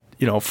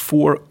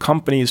for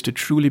companies to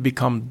truly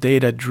become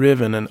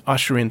data-driven and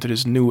usher into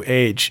this new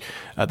age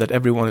that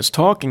everyone is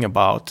talking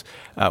about,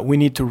 we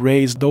need to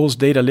raise those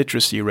data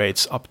literacy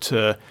rates up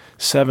to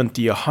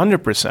 70,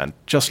 100%,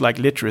 just like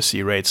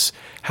literacy rates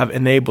have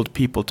enabled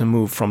people to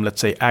move from,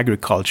 let's say,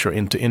 agriculture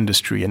into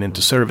industry and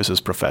into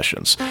services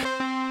professions.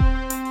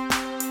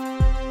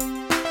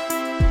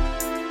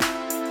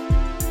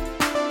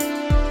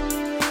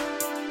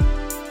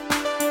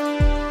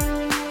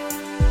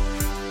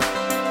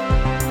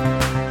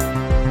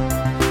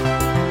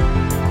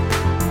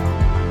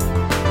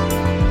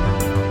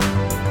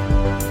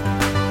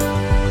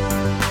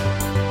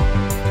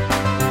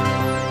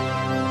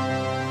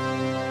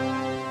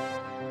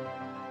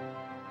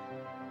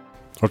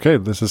 Okay,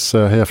 this is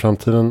Heja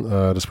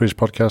Framtiden, the Swedish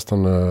podcast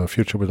on the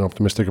future with an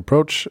optimistic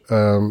approach.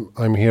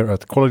 I'm here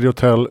at Quality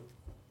Hotel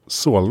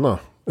Solna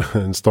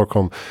in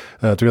Stockholm,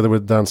 together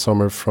with Dan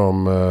Sommer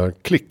from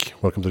Click.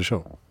 Welcome to the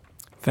show.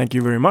 Thank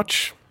you very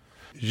much.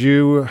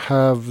 You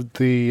have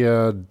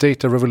the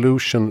Data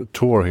Revolution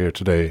Tour here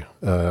today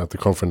at the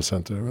conference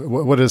center.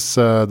 What is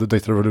the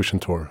Data Revolution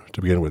Tour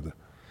to begin with?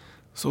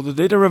 So the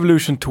Data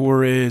Revolution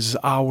Tour is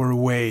our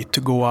way to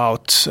go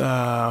out,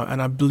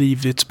 and I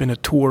believe it's been a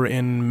tour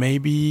in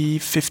maybe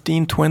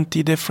 15,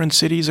 20 different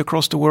cities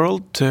across the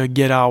world to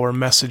get our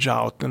message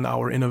out and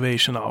our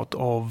innovation out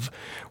of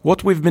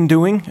what we've been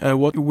doing,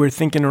 what we're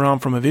thinking around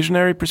from a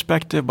visionary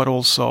perspective, but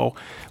also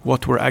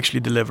what we're actually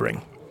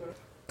delivering.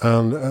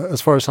 And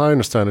as far as I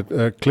understand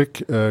it,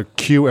 Click,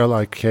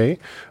 QLIK,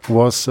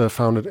 was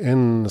founded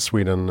in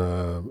Sweden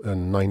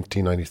in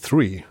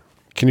 1993.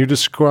 Can you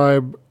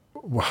describe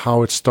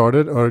how it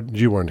started? Or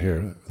you weren't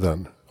here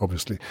then,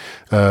 obviously.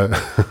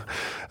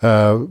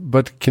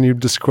 But can you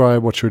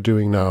describe what you're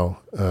doing now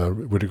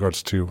with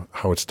regards to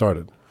how it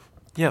started?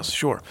 Yes,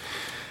 sure.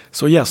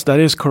 So yes, that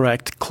is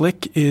correct.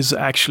 Click is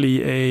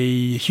actually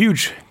a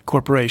huge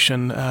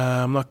corporation,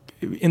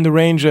 in the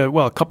range of,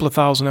 a couple of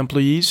thousand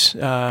employees,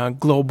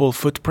 global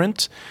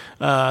footprint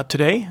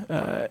today,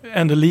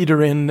 and a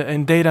leader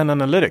in data and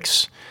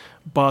analytics.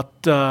 But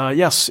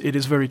yes, it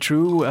is very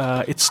true.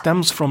 It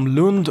stems from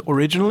Lund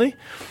originally,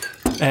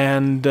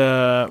 and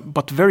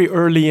but very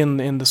early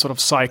in the sort of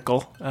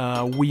cycle,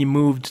 we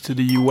moved to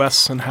the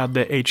US and had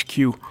the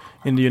HQ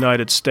in the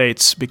United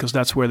States because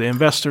that's where the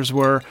investors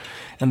were.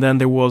 And then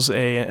there was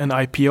an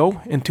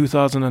IPO in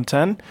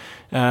 2010,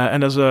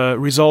 and as a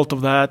result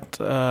of that,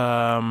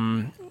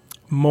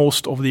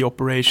 most of the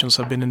operations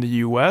have been in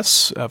the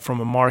US from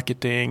a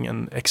marketing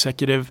and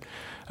executive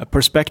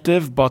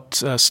perspective,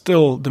 but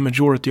still the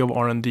majority of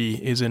R&D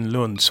is in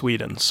Lund,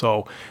 Sweden.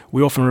 So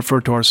we often refer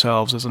to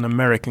ourselves as an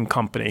American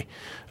company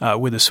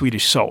with a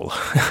Swedish soul.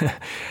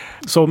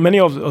 So many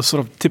of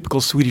sort of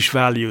typical Swedish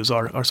values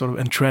are sort of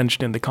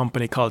entrenched in the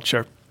company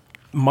culture.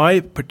 My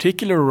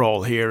particular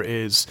role here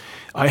is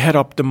I head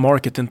up the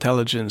market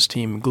intelligence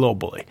team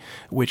globally,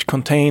 which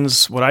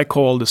contains what I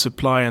call the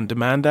supply and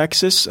demand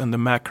axis and the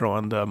macro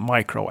and the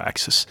micro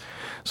axis.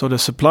 So the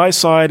supply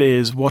side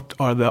is what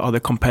are the other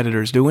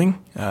competitors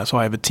doing? So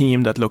I have a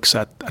team that looks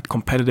at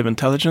competitive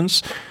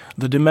intelligence.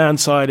 The demand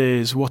side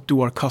is what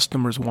do our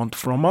customers want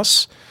from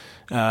us?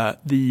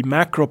 The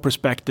macro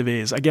perspective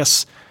is, I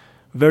guess,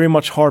 very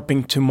much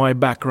harping to my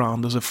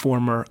background as a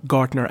former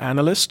Gartner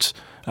analyst,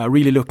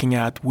 really looking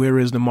at where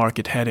is the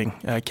market heading?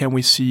 Can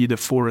we see the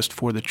forest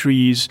for the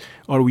trees?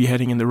 Are we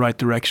heading in the right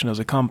direction as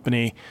a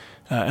company?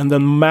 And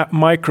then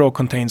micro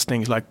contains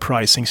things like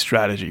pricing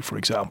strategy, for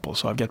example.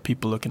 So I've got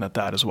people looking at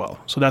that as well.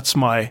 So that's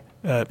my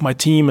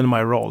team and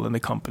my role in the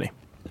company.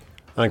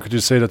 And could you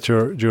say that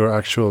your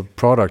actual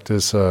product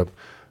is a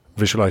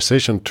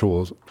visualization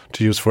tool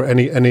to use for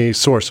any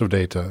source of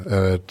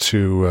data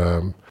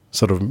to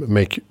sort of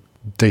make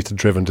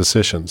data-driven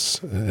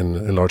decisions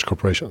in large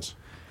corporations?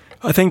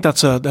 I think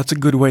that's a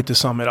good way to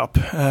sum it up.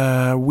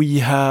 We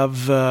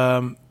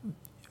have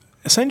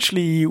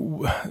essentially,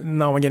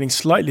 now I'm getting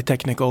slightly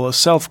technical, a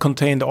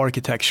self-contained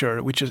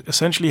architecture, which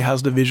essentially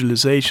has the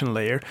visualization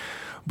layer,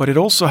 but it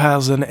also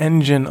has an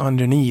engine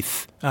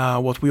underneath,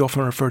 what we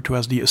often refer to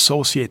as the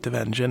associative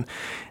engine,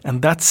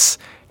 and that's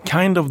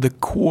kind of the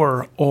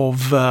core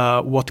of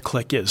what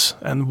Click is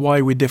and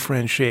why we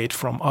differentiate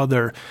from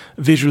other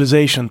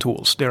visualization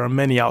tools. There are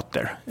many out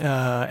there,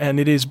 and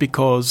it is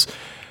because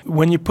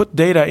when you put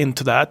data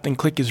into that, and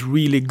Click is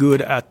really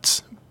good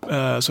at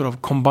sort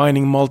of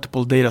combining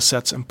multiple data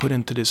sets and put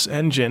into this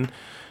engine,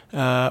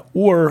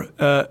 or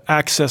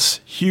access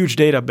huge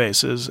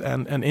databases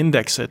and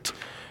index it,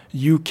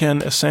 you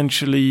can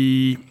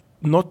essentially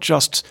not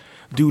just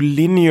do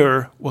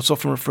linear, what's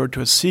often referred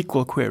to as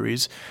SQL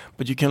queries,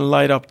 but you can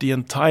light up the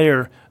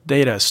entire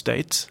data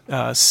estate,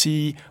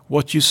 see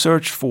what you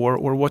searched for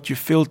or what you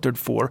filtered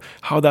for,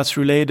 how that's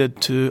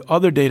related to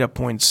other data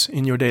points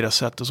in your data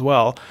set as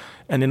well,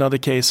 and in other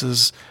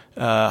cases,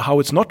 how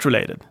it's not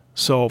related.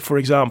 So, for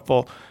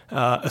example,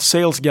 a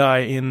sales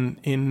guy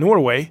in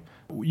Norway,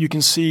 you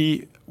can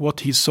see what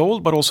he's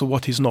sold, but also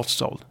what he's not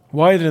sold.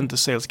 Why didn't the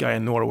sales guy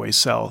in Norway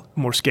sell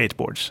more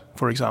skateboards,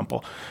 for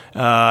example?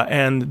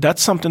 And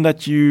that's something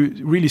that you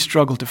really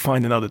struggle to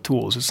find in other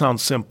tools. It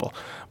sounds simple,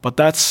 but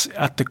that's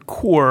at the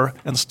core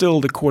and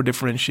still the core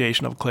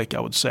differentiation of Qlik, I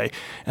would say.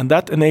 And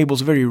that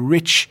enables very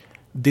rich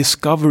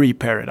discovery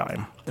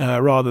paradigm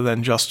rather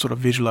than just sort of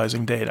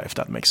visualizing data, if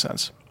that makes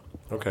sense.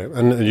 Okay,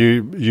 and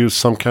you use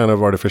some kind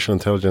of artificial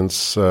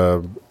intelligence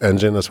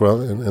engine as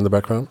well in the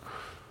background?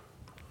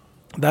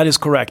 That is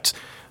correct.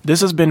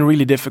 This has been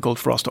really difficult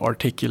for us to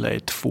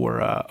articulate for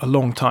a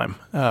long time,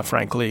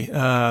 frankly,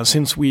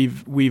 since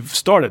we've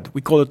started.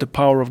 We call it the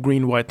power of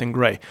green, white, and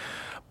gray.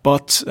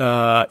 But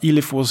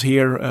Elif was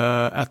here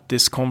at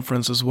this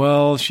conference as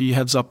well. She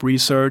heads up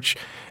research,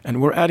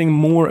 and we're adding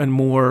more and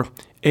more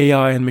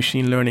AI and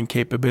machine learning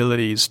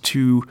capabilities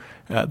to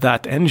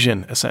that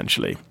engine,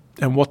 essentially.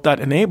 And what that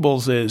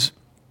enables is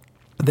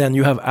then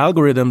you have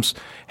algorithms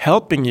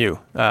helping you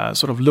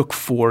sort of look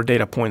for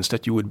data points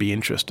that you would be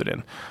interested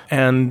in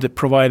and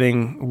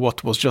providing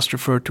what was just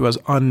referred to as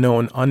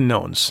unknown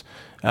unknowns,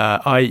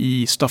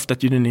 i.e. stuff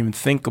that you didn't even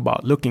think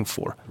about looking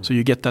for. So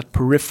you get that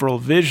peripheral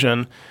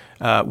vision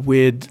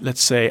with,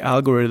 let's say,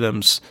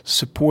 algorithms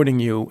supporting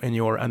you in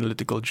your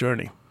analytical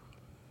journey.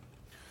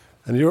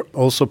 And you're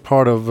also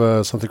part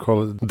of something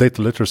called a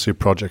data literacy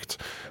project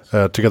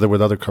together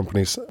with other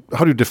companies.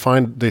 How do you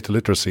define data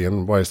literacy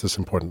and why is this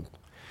important?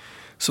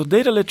 So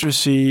data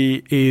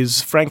literacy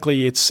is,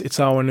 frankly, it's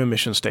our new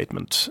mission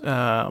statement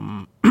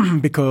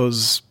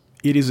because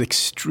it is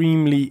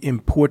extremely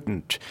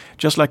important.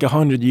 Just like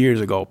 100 years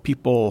ago,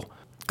 people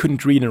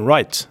couldn't read and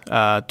write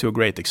to a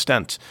great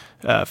extent.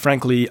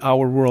 Frankly,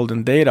 our world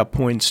in data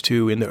points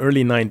to, in the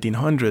early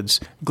 1900s,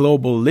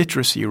 global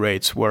literacy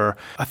rates were,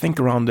 I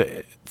think, around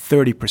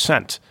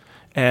 30%.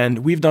 And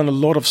we've done a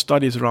lot of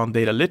studies around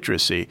data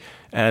literacy.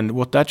 And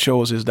what that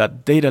shows is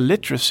that data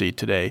literacy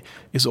today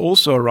is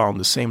also around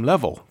the same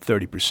level,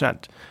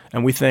 30%.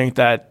 And we think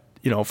that,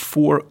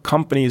 for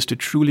companies to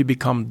truly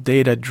become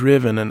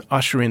data-driven and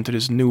usher into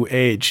this new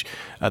age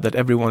that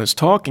everyone is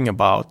talking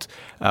about,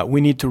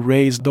 we need to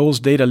raise those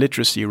data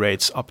literacy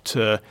rates up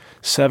to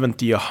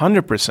 70,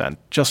 100%,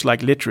 just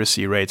like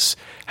literacy rates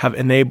have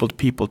enabled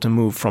people to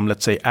move from,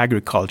 let's say,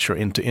 agriculture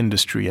into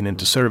industry and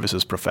into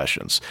services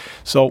professions.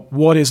 So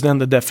what is then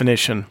the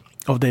definition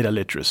of data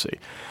literacy?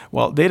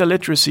 Well, data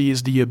literacy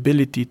is the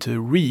ability to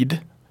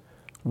read,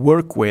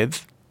 work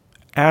with,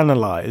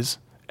 analyze,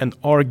 and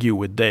argue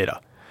with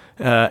data.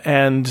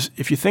 And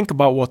if you think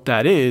about what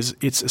that is,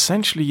 it's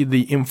essentially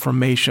the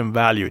information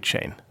value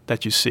chain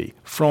that you see,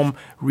 from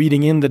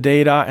reading in the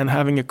data and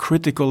having a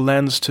critical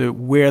lens to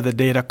where the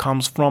data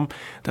comes from.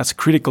 That's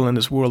critical in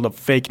this world of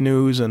fake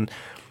news and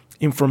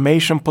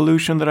information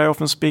pollution that I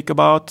often speak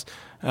about,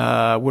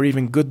 where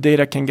even good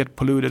data can get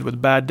polluted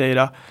with bad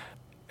data.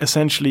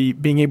 Essentially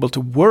being able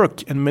to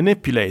work and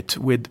manipulate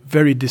with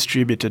very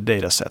distributed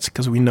data sets,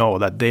 because we know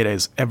that data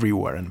is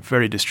everywhere and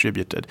very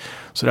distributed.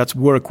 So that's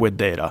work with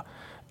data.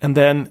 And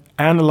then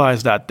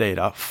analyze that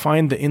data,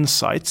 find the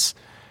insights,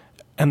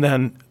 and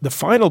then the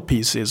final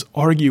piece is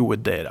argue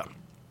with data.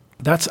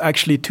 That's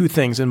actually two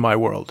things in my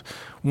world.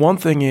 One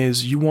thing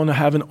is you want to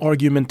have an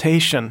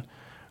argumentation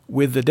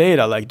with the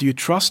data. Like, do you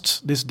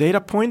trust this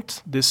data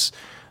point, this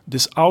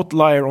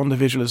outlier on the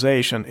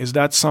visualization? Is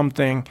that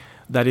something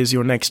that is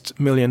your next $1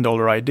 million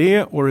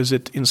idea, or is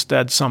it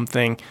instead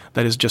something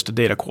that is just a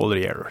data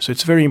quality error? So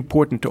it's very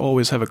important to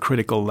always have a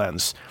critical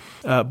lens.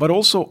 But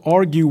also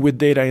argue with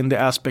data in the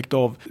aspect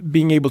of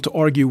being able to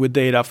argue with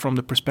data from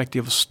the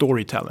perspective of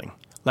storytelling,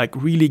 like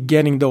really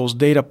getting those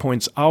data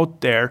points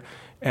out there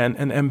and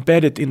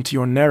embed it into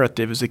your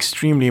narrative is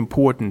extremely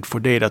important for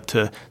data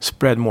to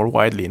spread more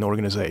widely in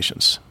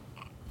organizations.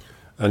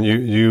 And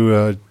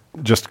you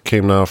just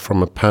came now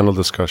from a panel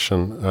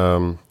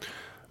discussion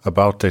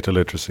about data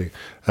literacy.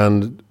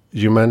 And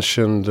you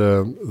mentioned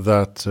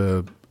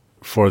that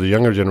for the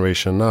younger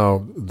generation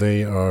now,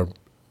 they are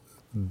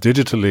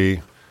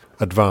digitally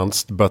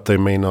advanced, but they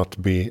may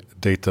not be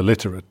data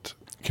literate.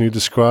 Can you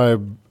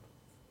describe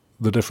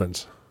the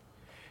difference?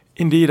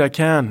 Indeed, I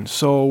can.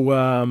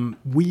 So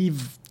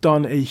we've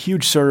done a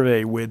huge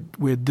survey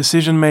with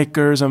decision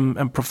makers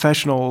and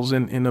professionals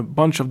in a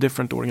bunch of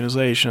different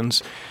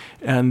organizations,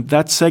 and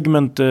that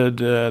segmented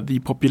the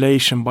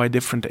population by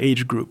different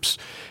age groups.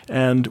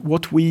 And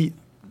what we,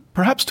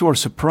 perhaps to our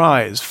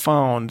surprise,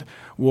 found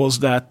was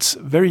that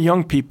very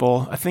young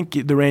people, I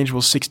think the range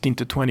was 16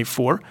 to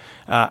 24,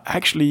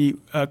 actually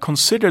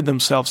considered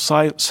themselves,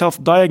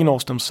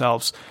 self-diagnosed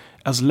themselves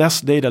as less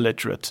data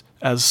literate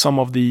as some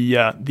of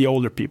the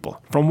older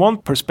people. From one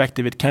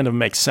perspective, it kind of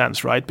makes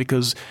sense, right?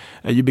 Because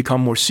you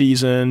become more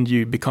seasoned,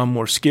 you become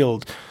more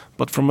skilled.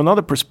 But from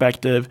another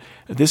perspective,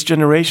 this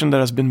generation that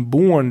has been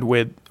born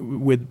with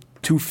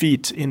 2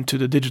 feet into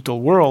the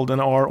digital world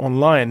and are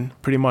online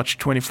pretty much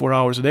 24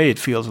 hours a day, it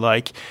feels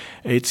like,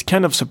 it's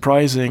kind of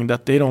surprising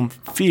that they don't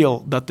feel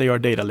that they are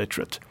data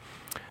literate.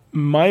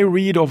 My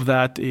read of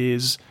that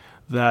is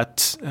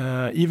that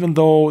even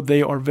though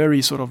they are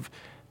very sort of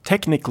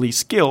technically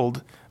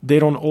skilled, they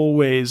don't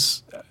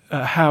always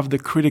have the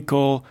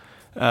critical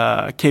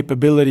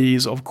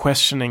capabilities of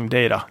questioning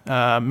data.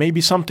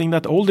 Maybe something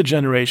that older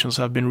generations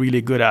have been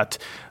really good at,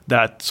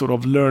 that sort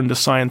of learned the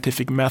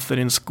scientific method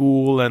in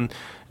school and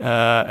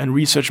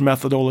research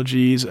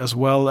methodologies, as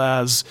well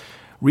as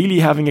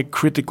really having a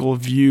critical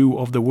view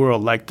of the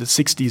world, like the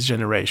 60s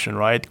generation,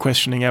 right?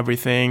 Questioning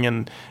everything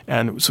and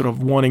sort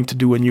of wanting to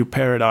do a new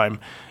paradigm.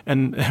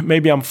 And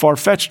maybe I'm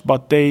far-fetched,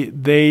 but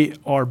they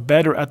are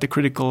better at the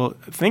critical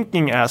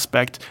thinking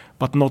aspect,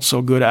 but not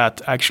so good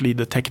at actually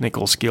the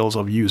technical skills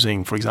of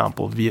using, for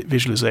example,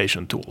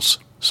 visualization tools.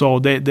 So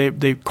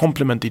they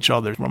complement each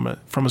other from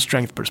a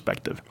strength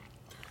perspective.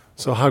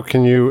 So how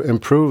can you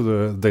improve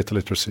the data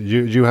literacy?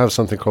 You have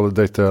something called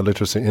a data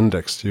literacy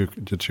index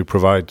that you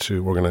provide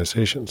to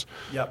organizations.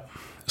 Yeah.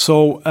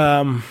 So,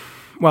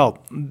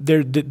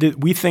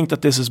 we think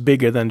that this is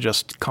bigger than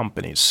just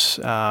companies.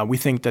 We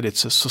think that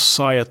it's a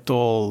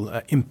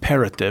societal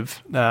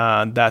imperative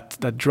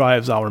that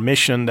drives our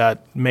mission,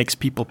 that makes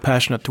people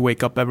passionate to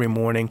wake up every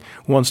morning,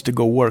 wants to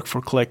go work for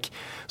Click.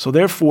 So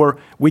therefore,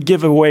 we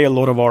give away a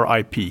lot of our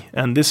IP.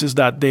 And this is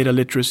that data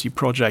literacy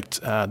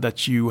project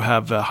that you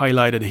have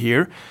highlighted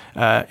here.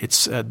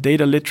 It's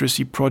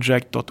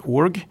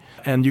dataliteracyproject.org.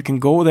 And you can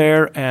go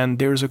there, and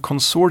there's a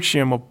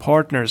consortium of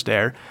partners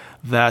there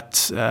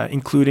that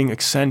including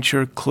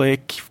Accenture,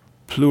 Click,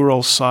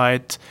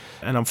 Pluralsight,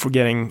 and I'm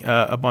forgetting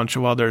a bunch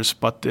of others,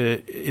 but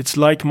it's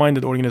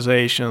like-minded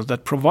organizations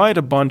that provide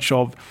a bunch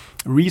of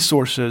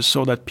resources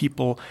so that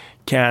people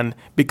can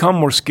become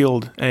more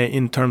skilled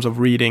in terms of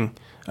reading,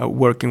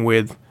 working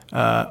with,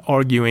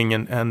 arguing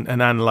and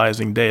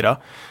analyzing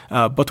data.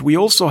 But we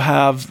also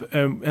have,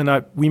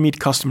 we meet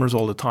customers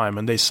all the time,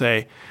 and they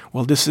say,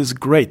 well, this is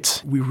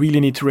great. We really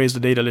need to raise the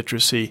data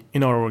literacy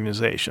in our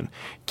organization.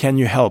 Can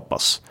you help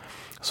us?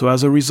 So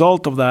as a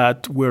result of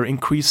that, we're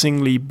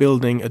increasingly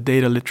building a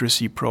data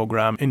literacy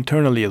program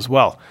internally as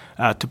well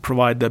to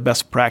provide the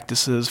best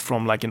practices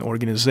from like an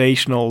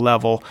organizational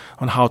level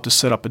on how to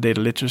set up a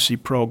data literacy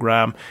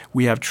program.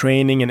 We have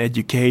training and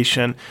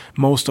education.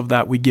 Most of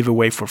that we give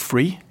away for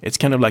free. It's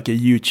kind of like a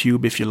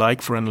YouTube, if you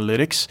like, for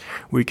analytics.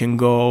 We can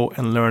go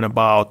and learn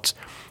about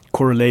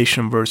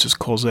correlation versus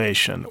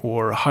causation,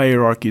 or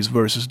hierarchies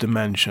versus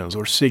dimensions,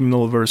 or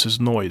signal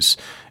versus noise,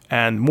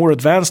 and more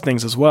advanced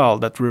things as well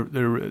that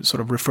sort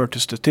of refer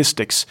to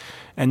statistics.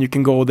 And you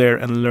can go there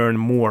and learn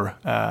more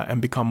and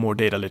become more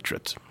data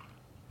literate.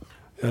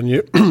 And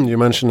you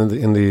mentioned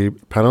in the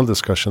panel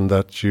discussion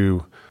that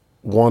you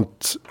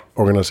want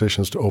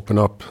organizations to open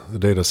up the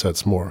data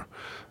sets more.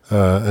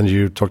 And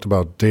you talked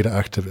about data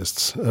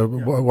activists.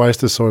 Why is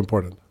this so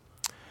important?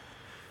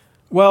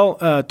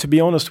 Well, to be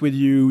honest with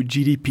you,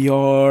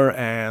 GDPR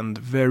and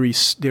there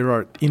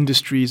are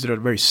industries that are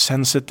very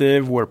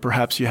sensitive where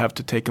perhaps you have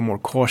to take a more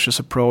cautious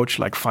approach,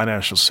 like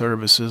financial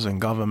services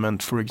and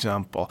government, for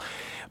example.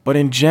 But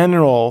in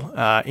general,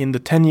 in the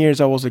 10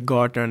 years I was at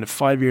Gartner and the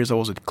 5 years I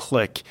was at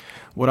Click,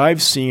 what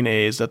I've seen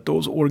is that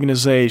those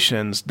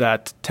organizations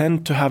that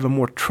tend to have a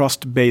more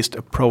trust-based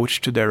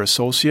approach to their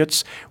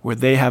associates, where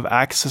they have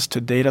access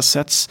to data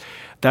sets,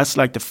 that's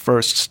like the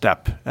first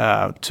step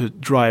to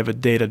drive a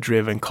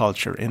data-driven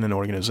culture in an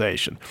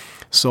organization.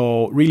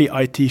 So really,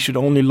 IT should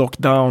only lock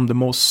down the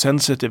most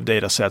sensitive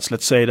data sets.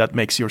 Let's say that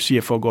makes your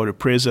CFO go to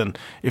prison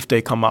if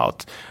they come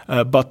out.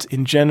 But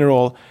in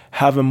general,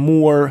 have a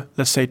more,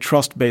 let's say,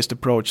 trust-based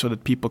approach so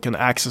that people can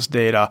access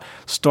data,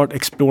 start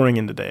exploring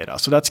in the data.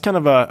 So that's kind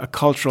of a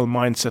cultural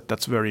mindset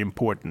that's very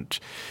important.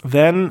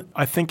 Then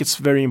I think it's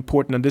very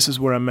important, and this is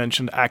where I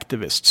mentioned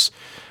activists.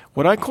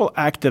 What I call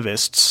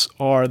activists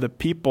are the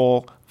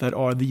people that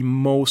are the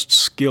most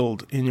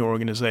skilled in your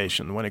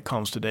organization when it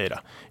comes to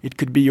data. It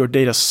could be your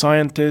data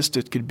scientists,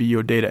 it could be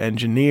your data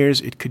engineers,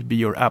 it could be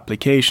your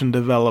application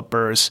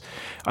developers.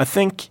 I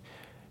think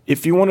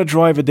if you want to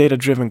drive a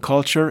data-driven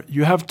culture,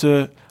 you have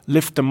to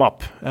lift them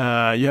up.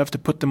 You have to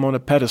put them on a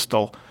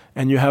pedestal,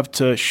 and you have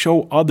to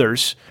show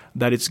others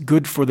that it's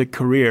good for the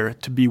career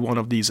to be one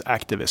of these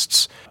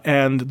activists.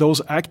 And those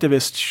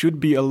activists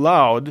should be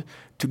allowed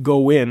to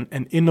go in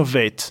and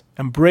innovate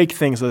and break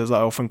things, as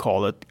I often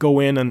call it, go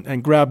in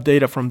and grab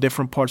data from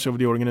different parts of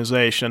the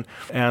organization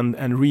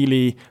and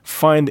really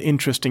find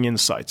interesting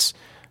insights.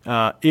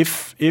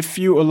 If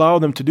you allow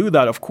them to do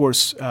that, of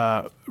course,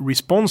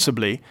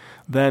 responsibly,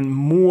 then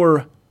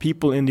more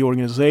people in the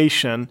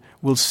organization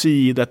will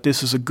see that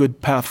this is a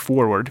good path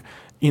forward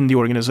in the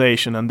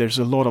organization, and there's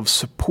a lot of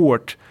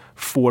support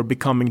for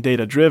becoming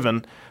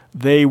data-driven.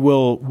 They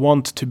will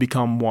want to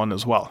become one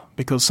as well,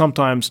 because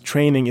sometimes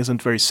training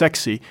isn't very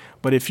sexy,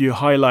 but if you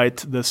highlight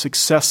the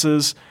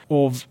successes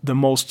of the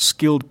most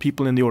skilled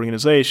people in the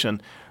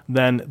organization,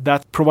 then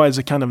that provides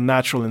a kind of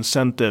natural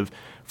incentive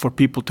for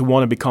people to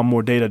want to become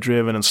more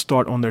data-driven and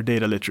start on their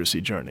data literacy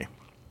journey.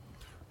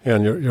 Yeah,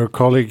 and your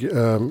colleague,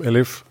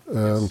 Elif,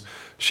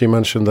 she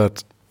mentioned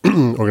that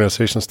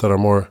organizations that are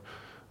more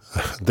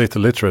data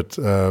literate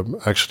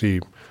actually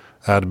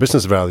add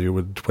business value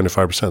with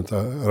 25%.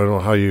 I don't know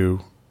how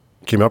you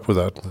came up with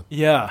that.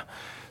 Yeah.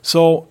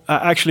 So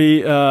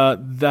actually,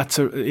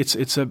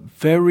 it's a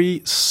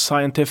very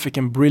scientific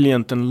and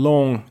brilliant and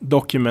long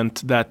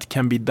document that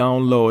can be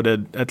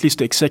downloaded. At least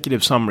the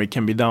executive summary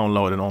can be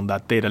downloaded on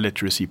that data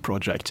literacy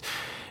project.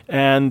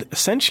 And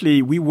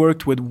essentially, we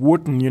worked with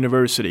Wharton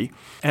University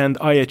and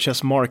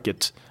IHS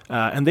Markit,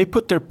 and they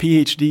put their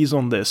PhDs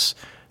on this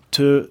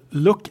to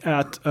look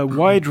at a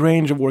wide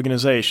range of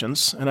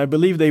organizations. And I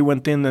believe they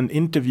went in and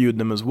interviewed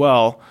them as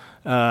well,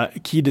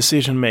 key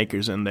decision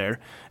makers in there.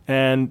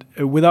 And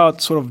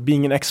without sort of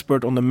being an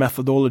expert on the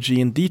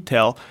methodology in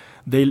detail,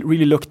 they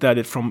really looked at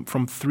it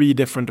from three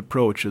different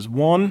approaches.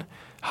 One,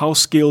 how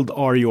skilled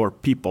are your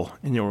people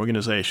in your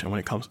organization when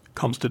it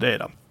comes to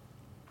data?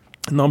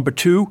 Number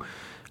two,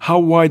 how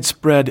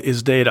widespread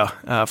is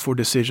data for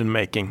decision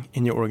making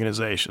in your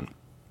organization?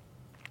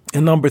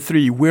 And number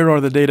three, where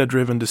are the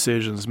data-driven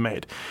decisions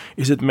made?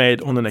 Is it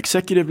made on an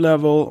executive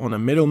level, on a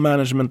middle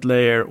management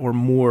layer, or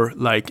more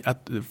like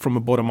from a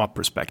bottom-up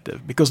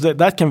perspective? Because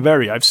that can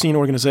vary. I've seen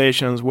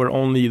organizations where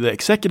only the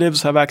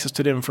executives have access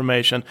to the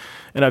information,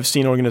 and I've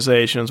seen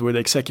organizations where the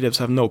executives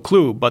have no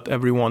clue, but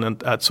everyone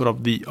at sort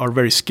of are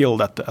very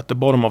skilled at the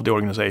bottom of the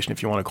organization,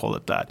 if you want to call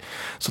it that.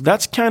 So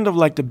that's kind of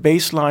like the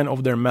baseline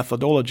of their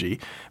methodology.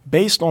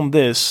 Based on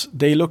this,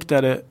 they looked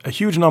at a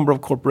huge number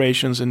of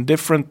corporations in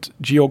different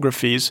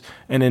geographies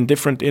and in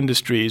different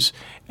industries,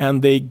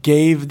 and they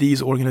gave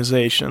these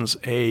organizations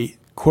a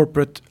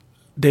corporate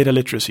data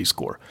literacy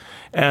score.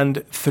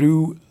 And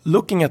through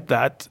looking at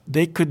that,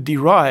 they could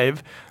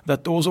derive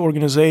that those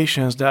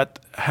organizations that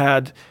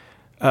had,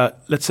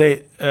 let's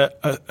say,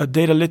 a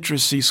data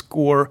literacy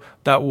score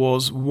that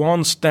was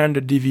one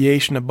standard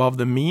deviation above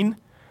the mean,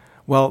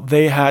 well,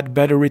 they had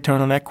better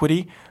return on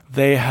equity.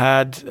 They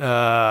had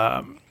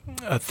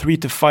a 3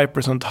 to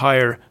 5%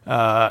 higher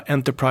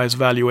enterprise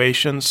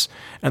valuations,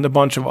 and a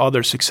bunch of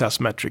other success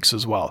metrics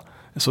as well.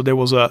 So there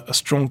was a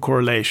strong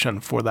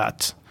correlation for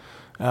that,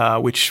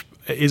 which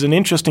is an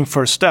interesting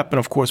first step. And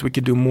of course, we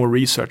could do more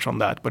research on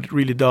that. But it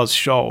really does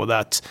show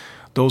that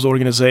those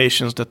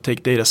organizations that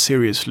take data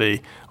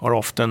seriously are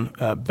often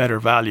better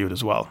valued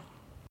as well.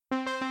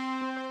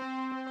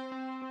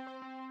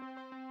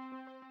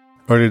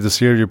 Earlier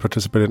this year, you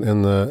participated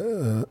in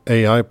the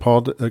AI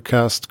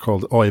podcast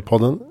called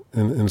AI-podden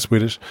in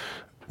Swedish,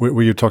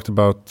 where you talked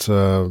about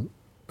a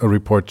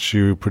report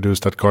you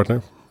produced at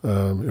Gartner,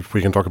 if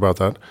we can talk about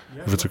that,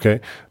 if it's okay.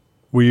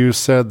 Where you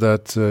said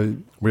that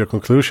your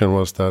conclusion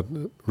was that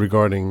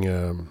regarding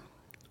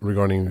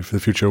the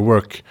future of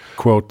work,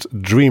 quote,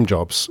 dream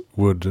jobs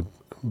would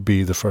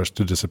be the first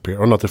to disappear,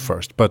 or not the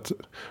first, but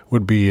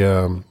would be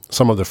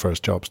some of the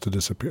first jobs to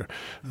disappear.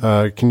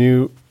 Can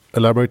you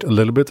elaborate a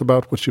little bit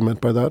about what you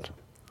meant by that?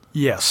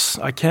 Yes,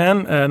 I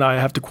can, and I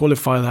have to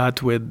qualify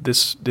that with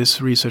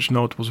this research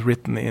note was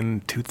written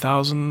in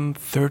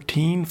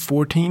 2013,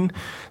 14.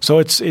 So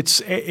it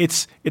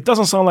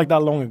doesn't sound like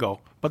that long ago.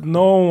 But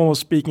no one was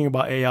speaking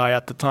about AI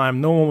at the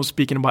time. No one was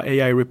speaking about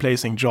AI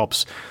replacing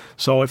jobs.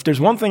 So if there's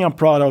one thing I'm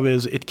proud of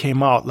is it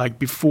came out like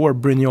before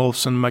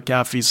Brynjolf's and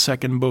McAfee's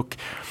second book.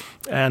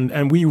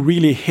 And we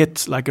really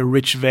hit like a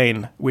rich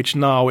vein, which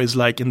now is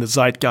like in the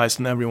zeitgeist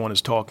and everyone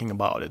is talking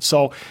about it.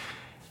 So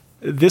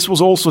this was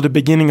also the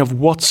beginning of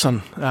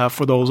Watson,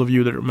 for those of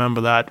you that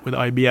remember that, with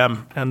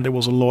IBM. And there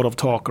was a lot of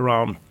talk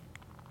around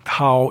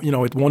how,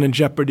 it won in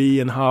jeopardy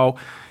and how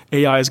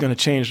AI is going to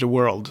change the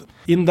world.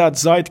 In that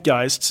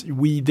zeitgeist,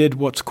 we did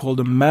what's called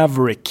a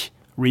maverick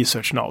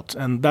research note.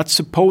 And that's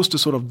supposed to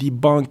sort of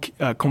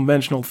debunk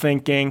conventional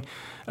thinking,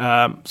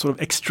 sort of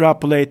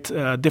extrapolate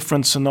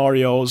different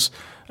scenarios,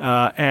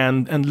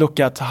 and look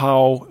at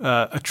how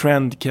a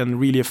trend can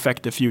really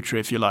affect the future,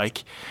 if you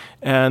like.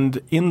 And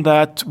in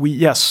that,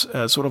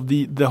 sort of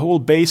the whole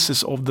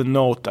basis of the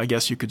note, I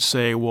guess you could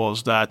say,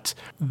 was that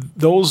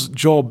those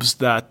jobs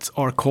that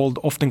are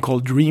often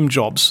called dream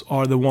jobs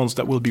are the ones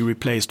that will be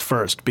replaced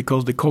first,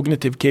 because the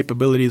cognitive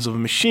capabilities of a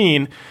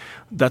machine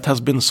that has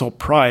been so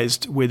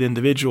prized with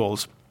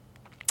individuals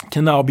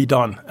can now be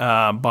done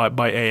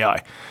by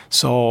AI.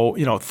 So,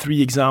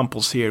 three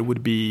examples here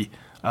would be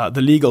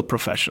the legal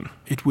profession.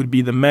 It would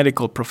be the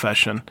medical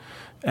profession.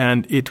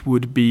 And it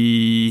would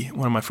be,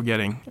 what am I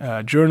forgetting?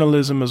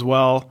 Journalism as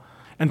well.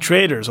 And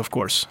traders, of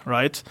course,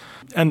 right?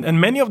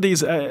 And many of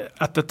these,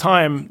 at the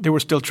time, they were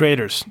still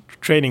traders,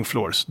 trading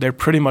floors. They're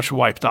pretty much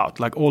wiped out.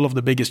 Like all of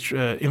the biggest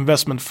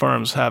investment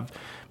firms have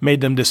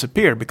made them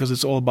disappear because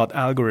it's all about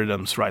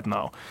algorithms right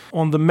now.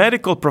 On the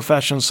medical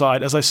profession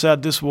side, as I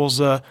said, this was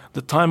the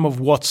time of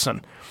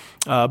Watson.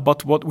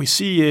 But what we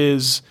see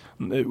is,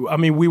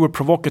 we were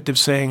provocative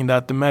saying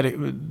that the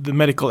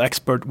medical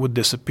expert would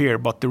disappear,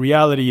 but the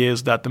reality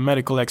is that the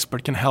medical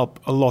expert can help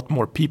a lot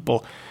more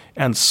people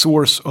and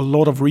source a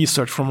lot of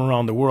research from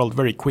around the world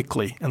very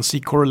quickly and see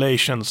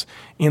correlations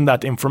in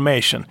that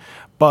information.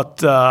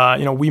 But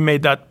we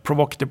made that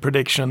provocative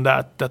prediction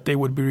that they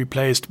would be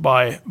replaced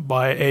by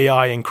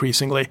AI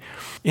increasingly.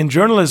 In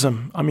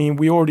journalism,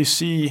 we already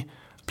see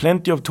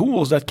plenty of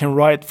tools that can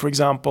write, for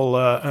example,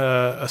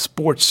 a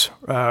sports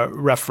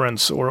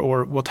reference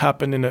or what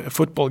happened in a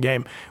football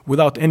game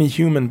without any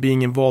human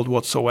being involved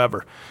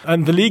whatsoever.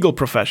 And the legal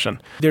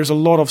profession, there's a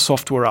lot of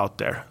software out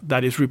there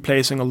that is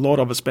replacing a lot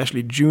of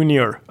especially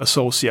junior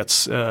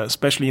associates,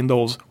 especially in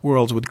those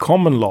worlds with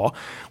common law,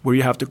 where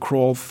you have to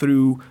crawl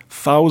through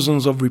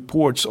thousands of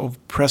reports of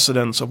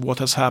precedents of what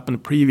has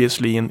happened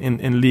previously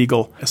in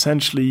legal.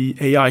 Essentially,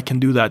 AI can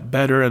do that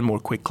better and more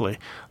quickly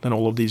than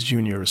all of these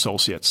junior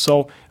associates.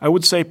 So I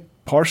would say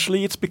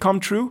partially it's become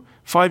true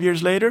 5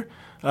 years later,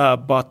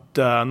 but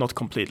not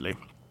completely.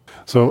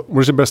 So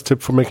what is your best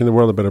tip for making the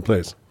world a better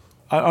place?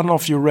 I don't know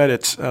if you read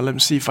it. Let me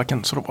see if I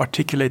can sort of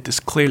articulate this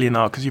clearly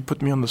now, because you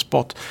put me on the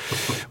spot.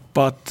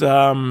 But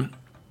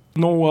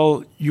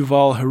Noel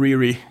Yuval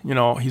Harari,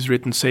 he's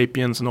written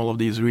 *Sapiens* and all of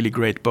these really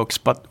great books.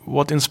 But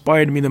what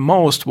inspired me the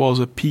most was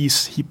a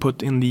piece he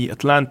put in The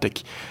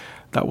Atlantic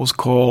that was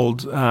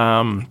called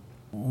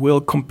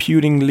 "Will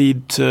Computing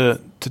Lead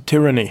to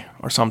Tyranny?"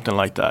 or something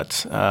like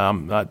that.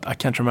 I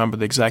can't remember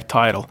the exact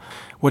title.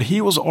 What he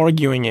was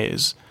arguing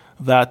is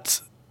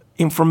that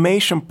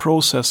information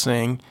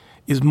processing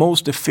is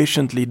most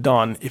efficiently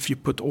done if you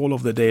put all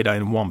of the data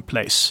in one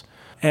place.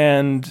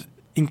 And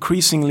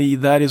increasingly,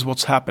 that is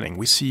what's happening.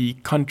 We see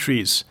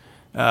countries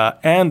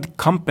and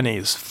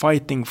companies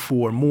fighting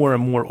for more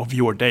and more of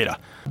your data.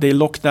 They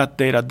lock that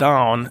data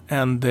down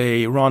and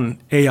they run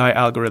AI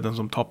algorithms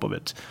on top of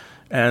it.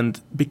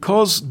 And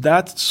because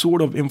that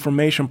sort of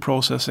information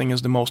processing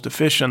is the most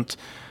efficient,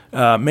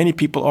 many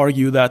people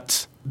argue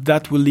that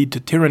that will lead to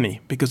tyranny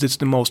because it's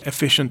the most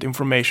efficient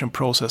information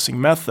processing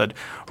method,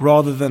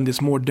 rather than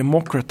this more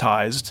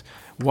democratized,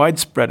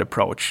 widespread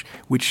approach,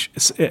 which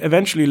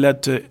eventually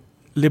led to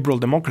liberal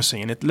democracy.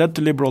 And it led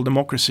to liberal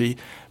democracy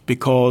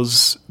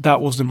because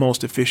that was the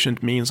most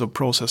efficient means of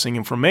processing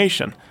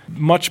information.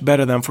 Much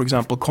better than, for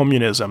example,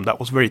 communism, that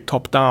was very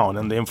top-down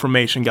and the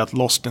information got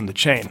lost in the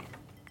chain.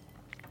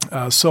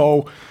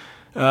 So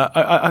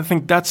I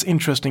think that's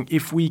interesting.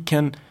 If we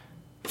can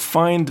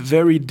find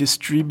very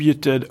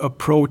distributed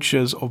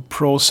approaches of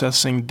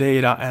processing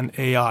data and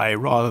AI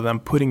rather than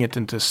putting it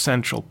into a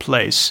central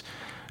place,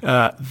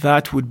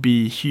 that would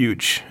be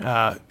huge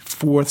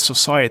for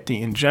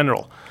society in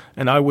general.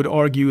 And I would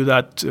argue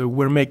that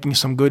we're making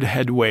some good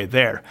headway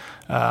there.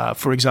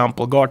 For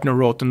example, Gartner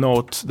wrote a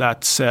note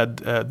that said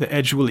the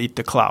edge will eat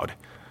the cloud.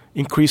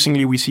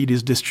 Increasingly, we see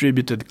these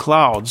distributed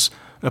clouds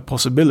a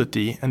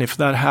possibility. And if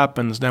that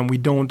happens, then we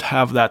don't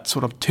have that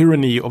sort of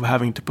tyranny of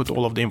having to put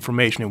all of the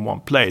information in one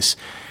place,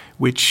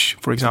 which,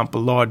 for example,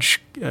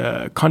 large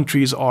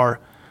countries are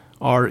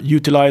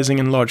utilizing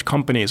and large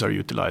companies are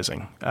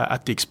utilizing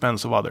at the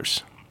expense of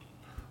others.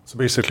 So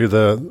basically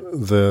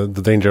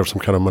the danger of some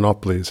kind of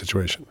monopoly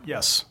situation.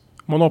 Yes,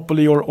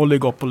 monopoly or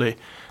oligopoly,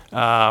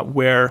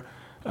 where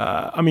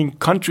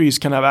countries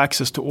can have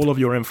access to all of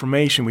your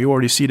information. We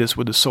already see this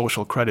with the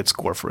social credit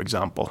score, for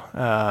example,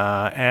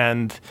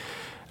 and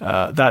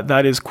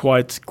that is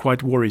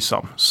quite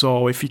worrisome.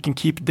 So if you can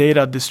keep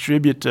data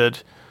distributed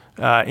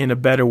in a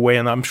better way,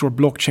 and I'm sure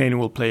blockchain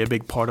will play a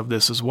big part of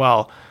this as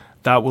well,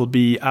 that will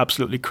be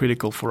absolutely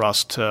critical for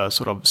us to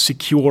sort of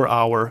secure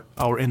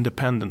our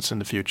independence in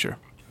the future.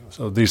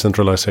 So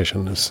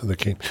decentralization is the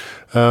key.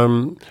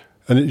 And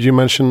you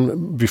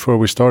mentioned before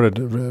we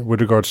started,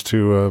 with regards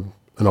to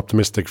an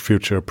optimistic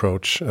future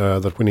approach,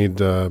 that we need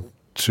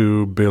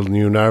to build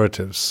new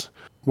narratives.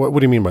 What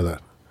do you mean by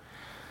that?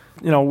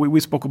 We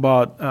spoke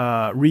about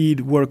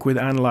read, work with,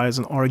 analyze,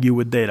 and argue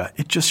with data.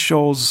 It just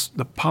shows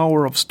the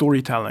power of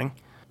storytelling.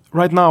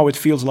 Right now, it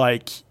feels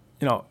like,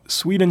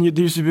 Sweden,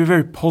 there used to be a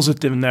very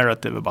positive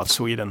narrative about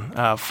Sweden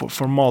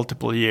for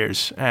multiple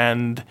years.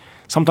 And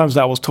sometimes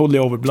that was totally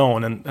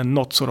overblown and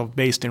not sort of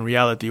based in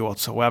reality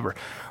whatsoever.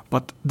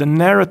 But the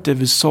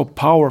narrative is so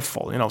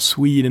powerful.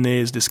 Sweden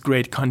is this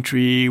great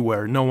country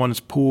where no one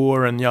is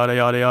poor and yada,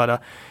 yada,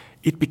 yada.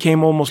 It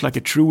became almost like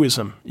a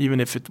truism, even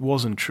if it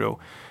wasn't true.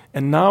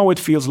 And now it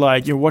feels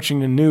like you're watching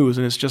the news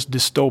and it's just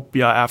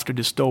dystopia after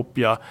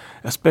dystopia,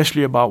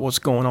 especially about what's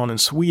going on in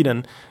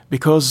Sweden,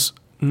 because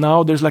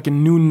now there's like a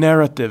new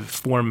narrative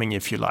forming,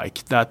 if you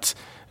like, that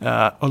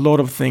a lot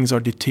of things are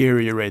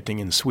deteriorating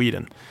in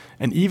Sweden.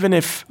 And even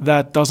if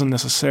that doesn't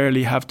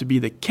necessarily have to be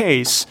the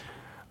case,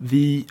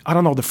 the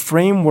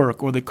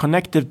framework or the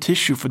connective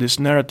tissue for this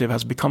narrative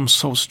has become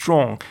so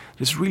strong,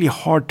 it's really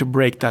hard to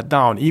break that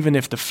down, even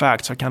if the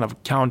facts are kind of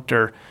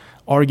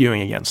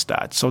arguing against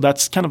that. So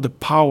that's kind of the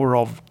power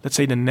of, let's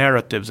say, the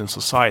narratives in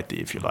society,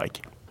 if you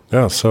like.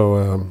 Yeah,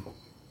 so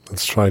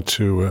let's try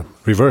to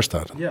reverse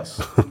that.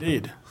 Yes,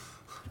 indeed.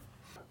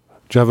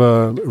 Do you have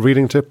a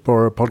reading tip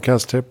or a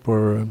podcast tip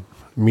or a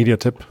media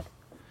tip?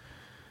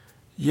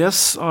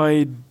 Yes,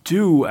 I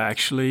do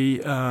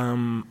actually.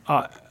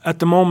 At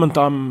the moment,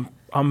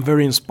 I'm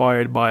very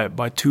inspired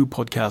by two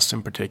podcasts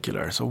in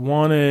particular. So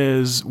one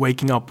is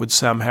Waking Up with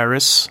Sam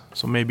Harris.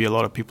 So maybe a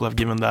lot of people have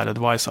given that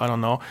advice. I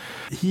don't know.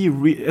 He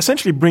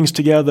essentially brings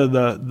together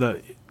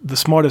the the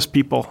smartest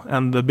people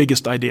and the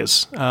biggest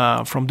ideas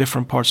from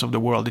different parts of the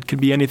world. It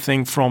could be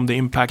anything from the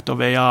impact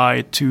of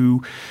AI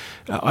to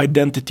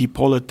identity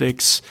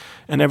politics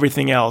and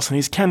everything else. And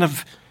he's kind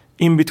of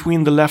in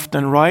between the left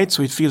and right,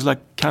 so it feels like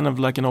kind of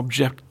like an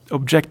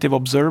objective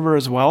observer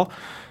as well.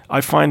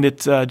 I find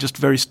it just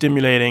very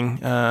stimulating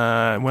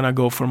when I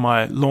go for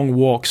my long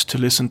walks to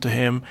listen to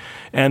him.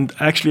 And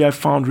actually I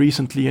found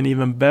recently an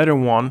even better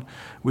one,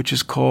 which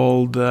is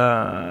called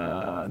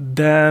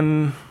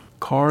Dan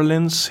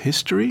Carlin's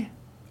History,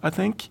 I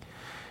think.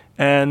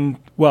 And,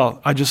 well,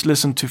 I just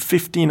listened to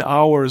 15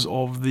 hours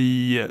of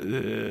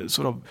the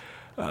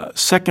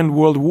Second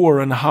World War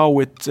and how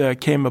it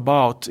came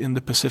about in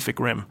the Pacific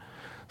Rim.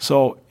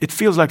 So it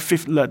feels like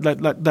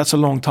that's a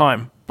long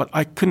time. But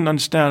I couldn't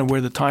understand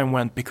where the time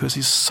went because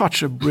he's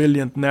such a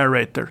brilliant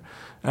narrator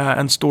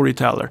and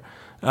storyteller.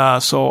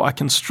 So I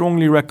can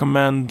strongly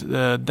recommend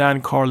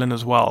Dan Carlin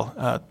as well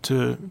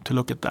to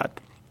look at that.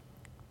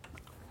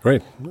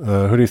 Great.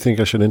 Who do you think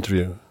I should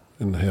interview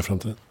in Heja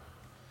Framtiden?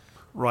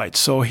 Right.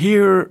 So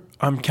here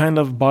I'm kind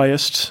of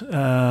biased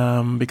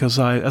because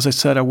as I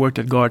said, I worked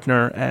at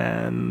Gartner,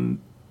 and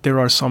there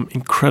are some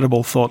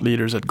incredible thought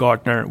leaders at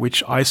Gartner,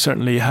 which I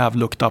certainly have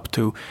looked up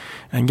to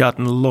and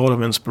gotten a lot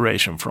of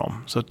inspiration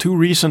from. So two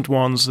recent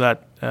ones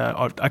that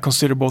I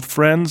consider both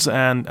friends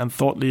and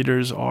thought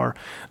leaders are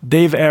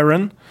Dave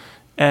Aaron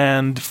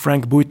and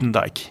Frank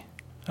Buitendijk.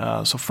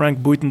 So Frank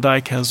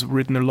Buitendijk has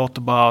written a lot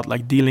about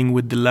like dealing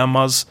with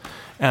dilemmas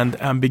and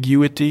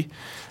ambiguity,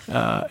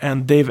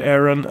 and Dave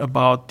Aaron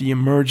about the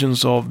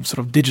emergence of sort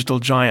of digital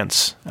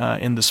giants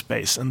in the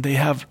space. And they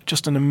have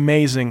just an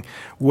amazing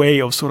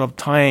way of sort of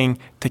tying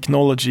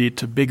technology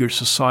to bigger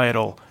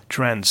societal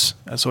trends.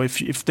 So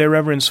if they're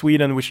ever in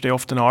Sweden, which they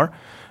often are,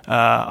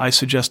 I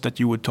suggest that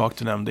you would talk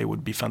to them. They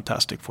would be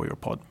fantastic for your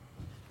pod.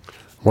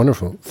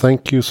 Wonderful.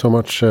 Thank you so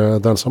much,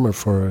 Dan Sommer,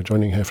 for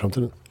joining Heja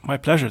Framtiden. My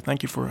pleasure.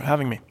 Thank you for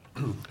having me.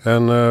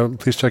 And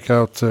please check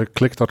out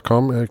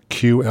click.com,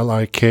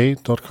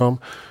 QLIK.com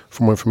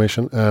for more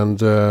information,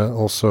 and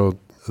also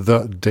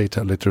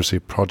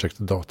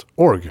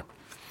thedataliteracyproject.org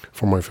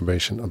for more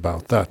information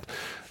about that.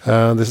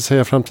 This is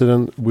Heja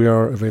Framtiden. We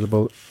are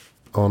available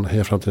on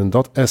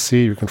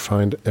hejaframtiden.se. You can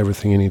find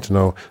everything you need to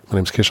know. My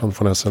name is Kishan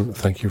von Essen.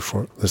 Thank you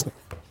for listening.